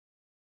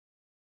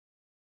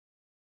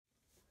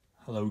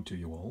Hello to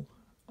you all.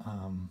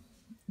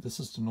 This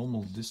is the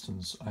normal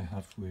distance I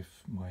have with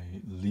my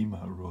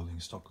Lima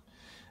rolling stock.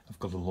 I've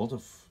got a lot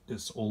of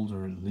this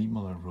older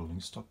Lima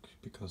rolling stock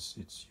because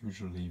it's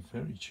usually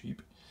very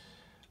cheap.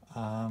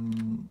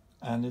 And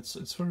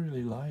it's very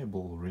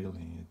reliable,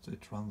 really.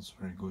 It runs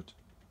very good.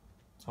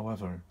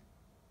 However,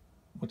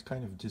 what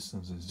kind of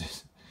distance is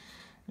this?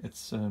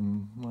 It's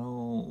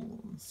well,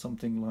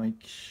 something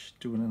like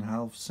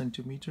 2.5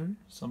 centimeter,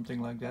 something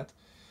like that.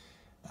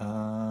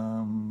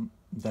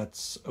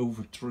 That's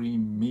over 3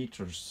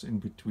 meters in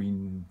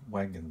between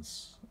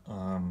wagons.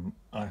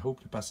 I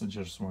hope the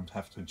passengers won't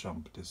have to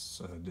jump this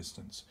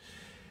distance.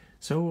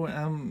 So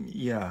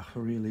yeah,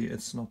 really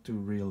it's not too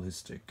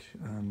realistic,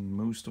 and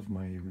most of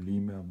my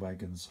Lima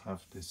wagons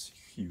have this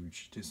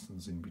huge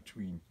distance in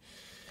between.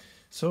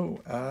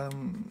 So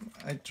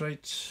I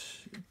tried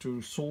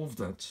to solve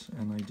that,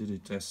 and I did a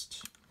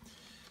test.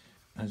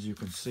 As you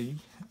can see,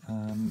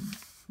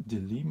 the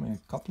Lima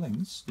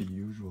couplings, the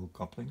usual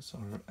couplings,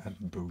 are at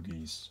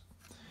bogies.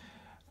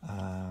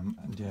 And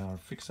they are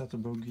fixed at the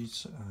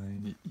bogies,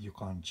 you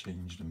can't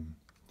change them.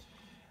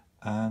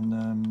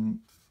 And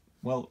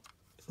well,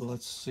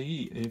 let's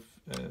see if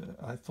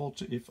I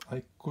thought if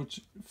I could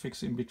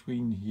fix in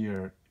between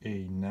here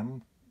a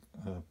NEM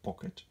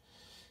pocket,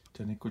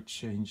 then I could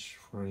change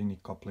for any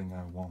coupling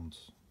I want.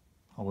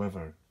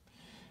 However,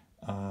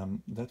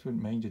 that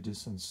would make the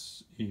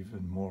distance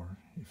even more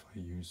if I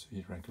use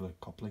a regular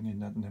coupling in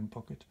that NEM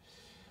pocket.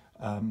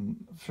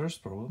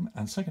 First problem,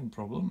 and second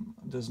problem,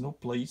 there's no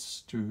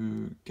place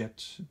to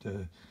get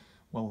the,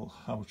 well,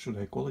 how should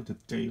I call it, the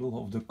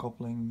tail of the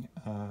coupling.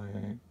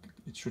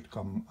 It should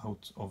come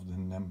out of the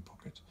NEM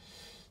pocket.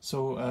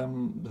 So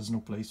there's no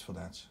place for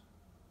that.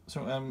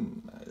 So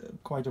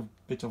quite a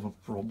bit of a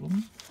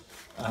problem.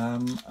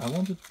 I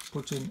wanted to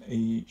put in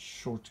a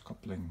short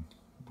coupling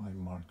by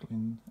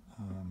Märklin.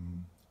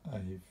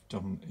 I've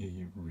done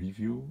a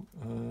review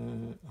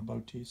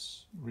about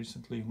these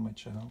recently on my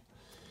channel.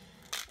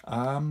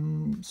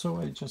 So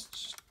I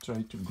just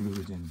tried to glue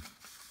it in,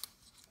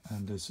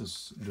 and this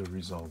is the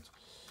result.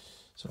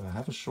 So I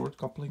have a short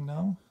coupling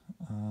now,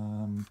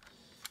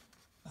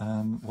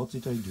 and what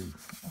did I do?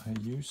 I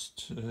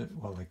used,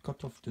 well, I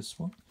cut off this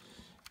one.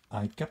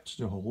 I kept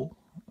the hole,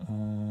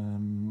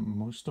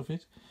 most of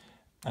it,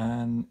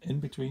 and in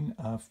between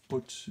I've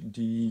put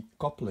the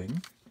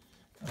coupling,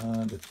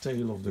 the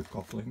tail of the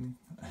coupling,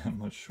 I'm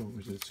not sure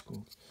what it's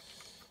called,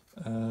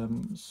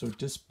 so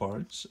this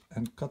part,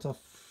 and cut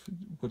off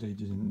what I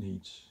didn't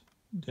need.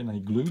 Then I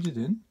glued it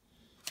in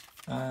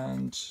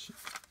and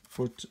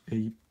put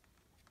a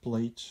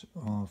plate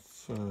of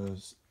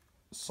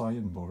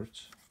cyan board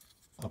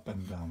up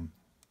and down,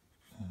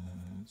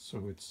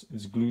 so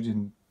it's glued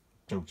in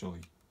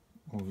totally,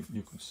 or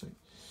you could say.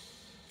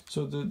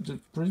 So the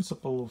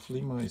principle of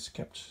Lima is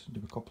kept.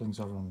 The couplings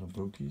are on the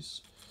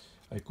bogies.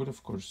 I could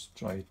of course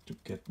try to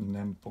get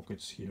NEM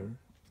pockets here.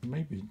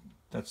 Maybe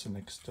that's the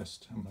next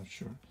test, I'm not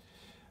sure.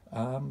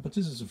 But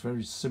this is a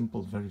very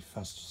simple, very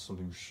fast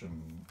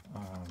solution.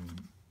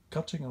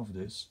 Cutting off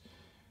this,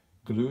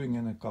 gluing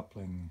in a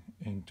coupling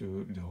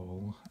into the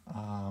hole,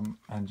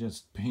 and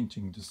just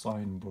painting the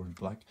cyan board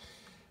black.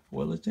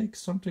 Well, it takes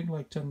something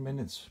like 10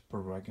 minutes per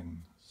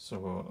wagon.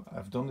 So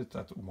I've done it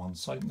at one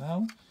side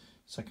now,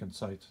 second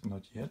side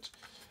not yet.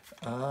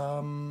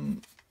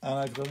 And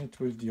I've done it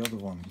with the other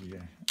one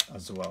here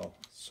as well.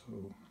 So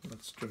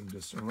let's turn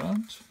this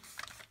around.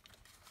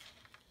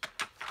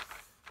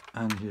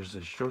 And here's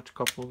a short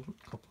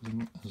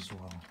coupling as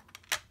well.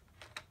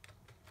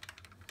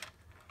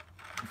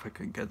 If I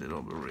can get it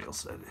on the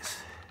rails, that is.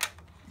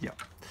 Yeah.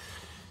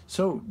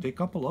 So they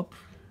couple up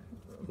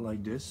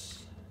like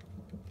this.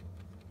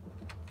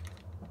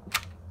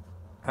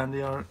 And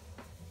they are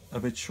a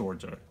bit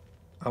shorter.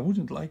 I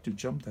wouldn't like to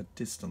jump that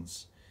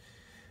distance.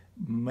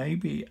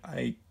 Maybe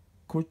I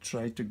could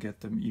try to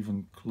get them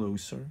even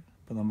closer,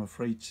 but I'm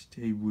afraid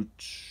they would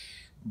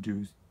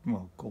do,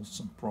 well, cause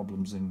some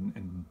problems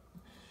in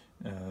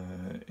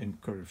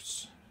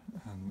curves,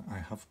 and I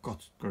have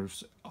got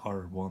curves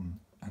R1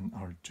 and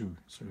R2,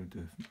 so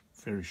the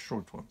very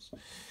short ones.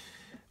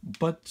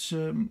 But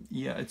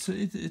yeah,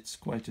 it's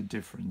quite a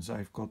difference.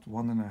 I've got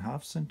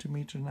 1.5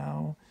 centimeter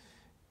now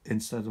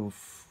instead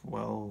of,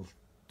 well,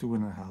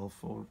 2.5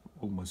 or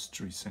almost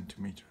 3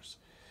 centimeters.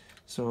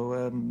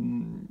 So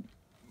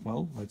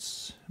well,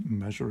 let's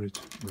measure it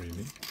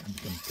really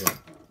and compare.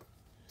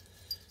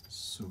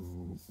 So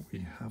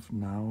we have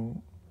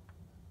now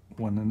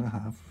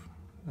 1.5,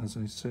 as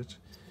I said,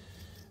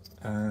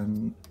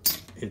 and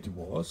it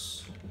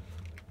was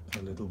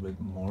a little bit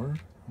more.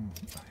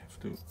 I have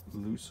to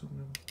loosen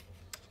them.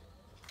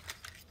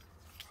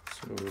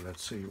 So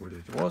let's see what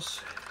it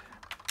was.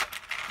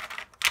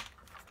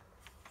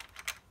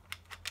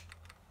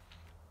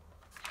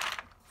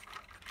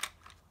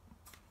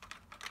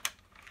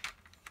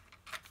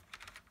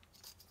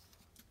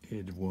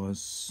 It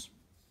was,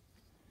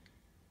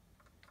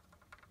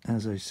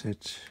 as I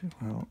said,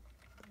 well,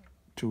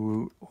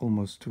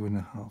 almost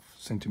 2.5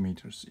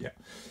 centimeters. Yeah,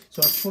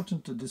 so I've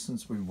shortened the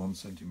distance with 1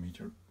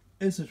 centimeter.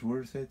 Is it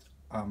worth it?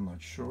 I'm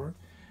not sure.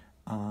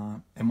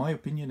 In my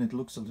opinion, it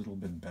looks a little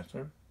bit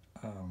better.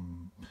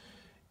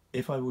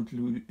 If I would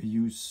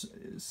use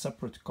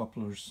separate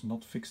couplers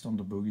not fixed on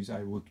the bogies,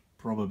 I would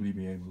probably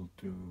be able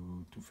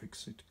to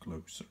fix it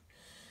closer.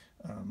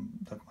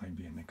 That might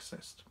be an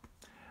excess.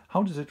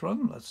 How does it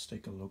run? Let's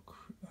take a look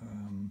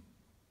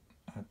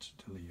at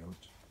the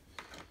layout.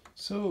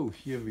 So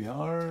here we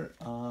are.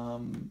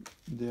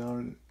 They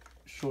are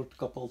short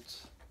coupled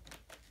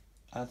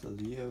at the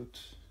layout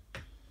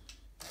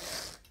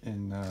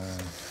in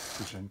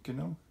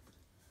Kujenkino.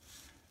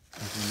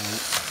 As you know,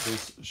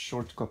 there's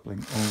short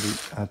coupling only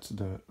at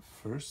the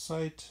first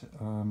side,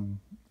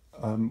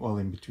 well,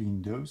 in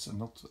between those, and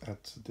not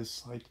at this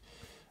side.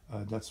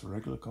 That's a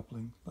regular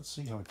coupling. Let's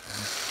see how it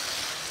runs.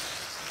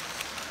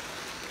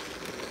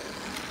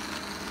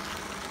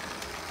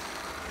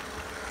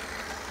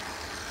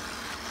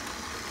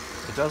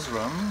 It does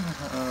run.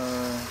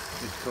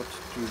 It got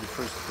to the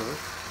first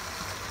curve.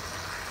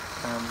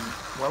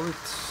 Well,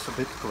 it's a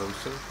bit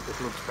closer. It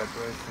looks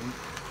better, I think.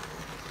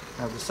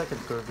 Now the second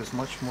curve is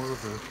much more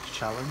of a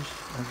challenge,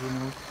 as you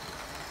know.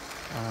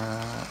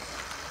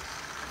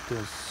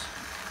 There's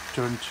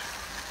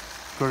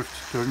curved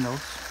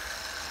turnouts,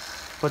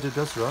 but it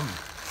does run.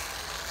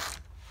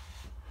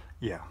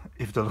 Yeah,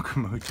 if the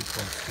locomotive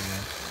wants to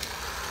run.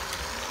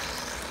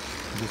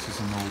 This is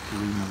an old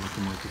Lima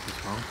locomotive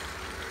as well.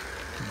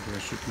 Maybe I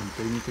should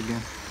maintain it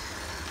again.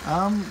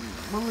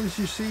 Well, as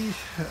you see,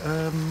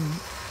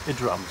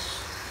 it runs.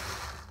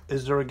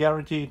 Is there a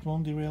guarantee it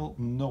won't derail?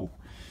 No.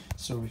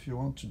 So if you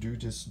want to do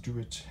this, do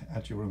it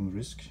at your own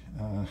risk.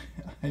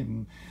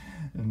 I'm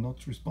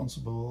not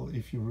responsible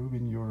if you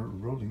ruin your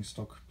rolling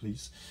stock,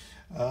 please.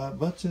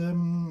 But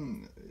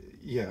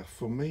yeah,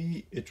 for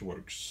me it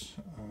works.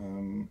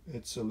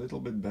 It's a little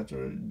bit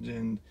better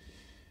than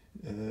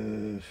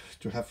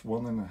to have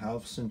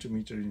 1.5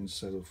 centimeter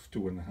instead of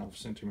 2.5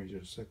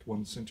 centimeters. That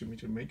 1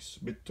 centimeter makes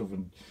a bit of a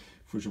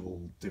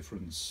visual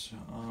difference.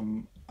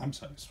 I'm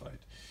satisfied.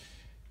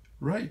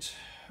 Right.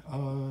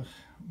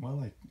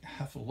 Well, I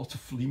have a lot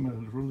of Lima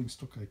rolling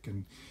stock. I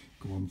can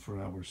go on for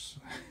hours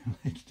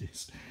like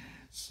this.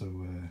 So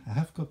I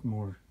have got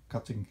more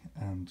cutting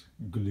and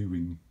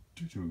gluing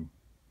to do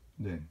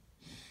then.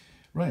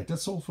 Right,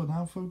 that's all for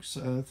now, folks.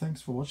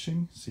 Thanks for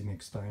watching. See you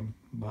next time.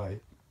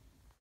 Bye.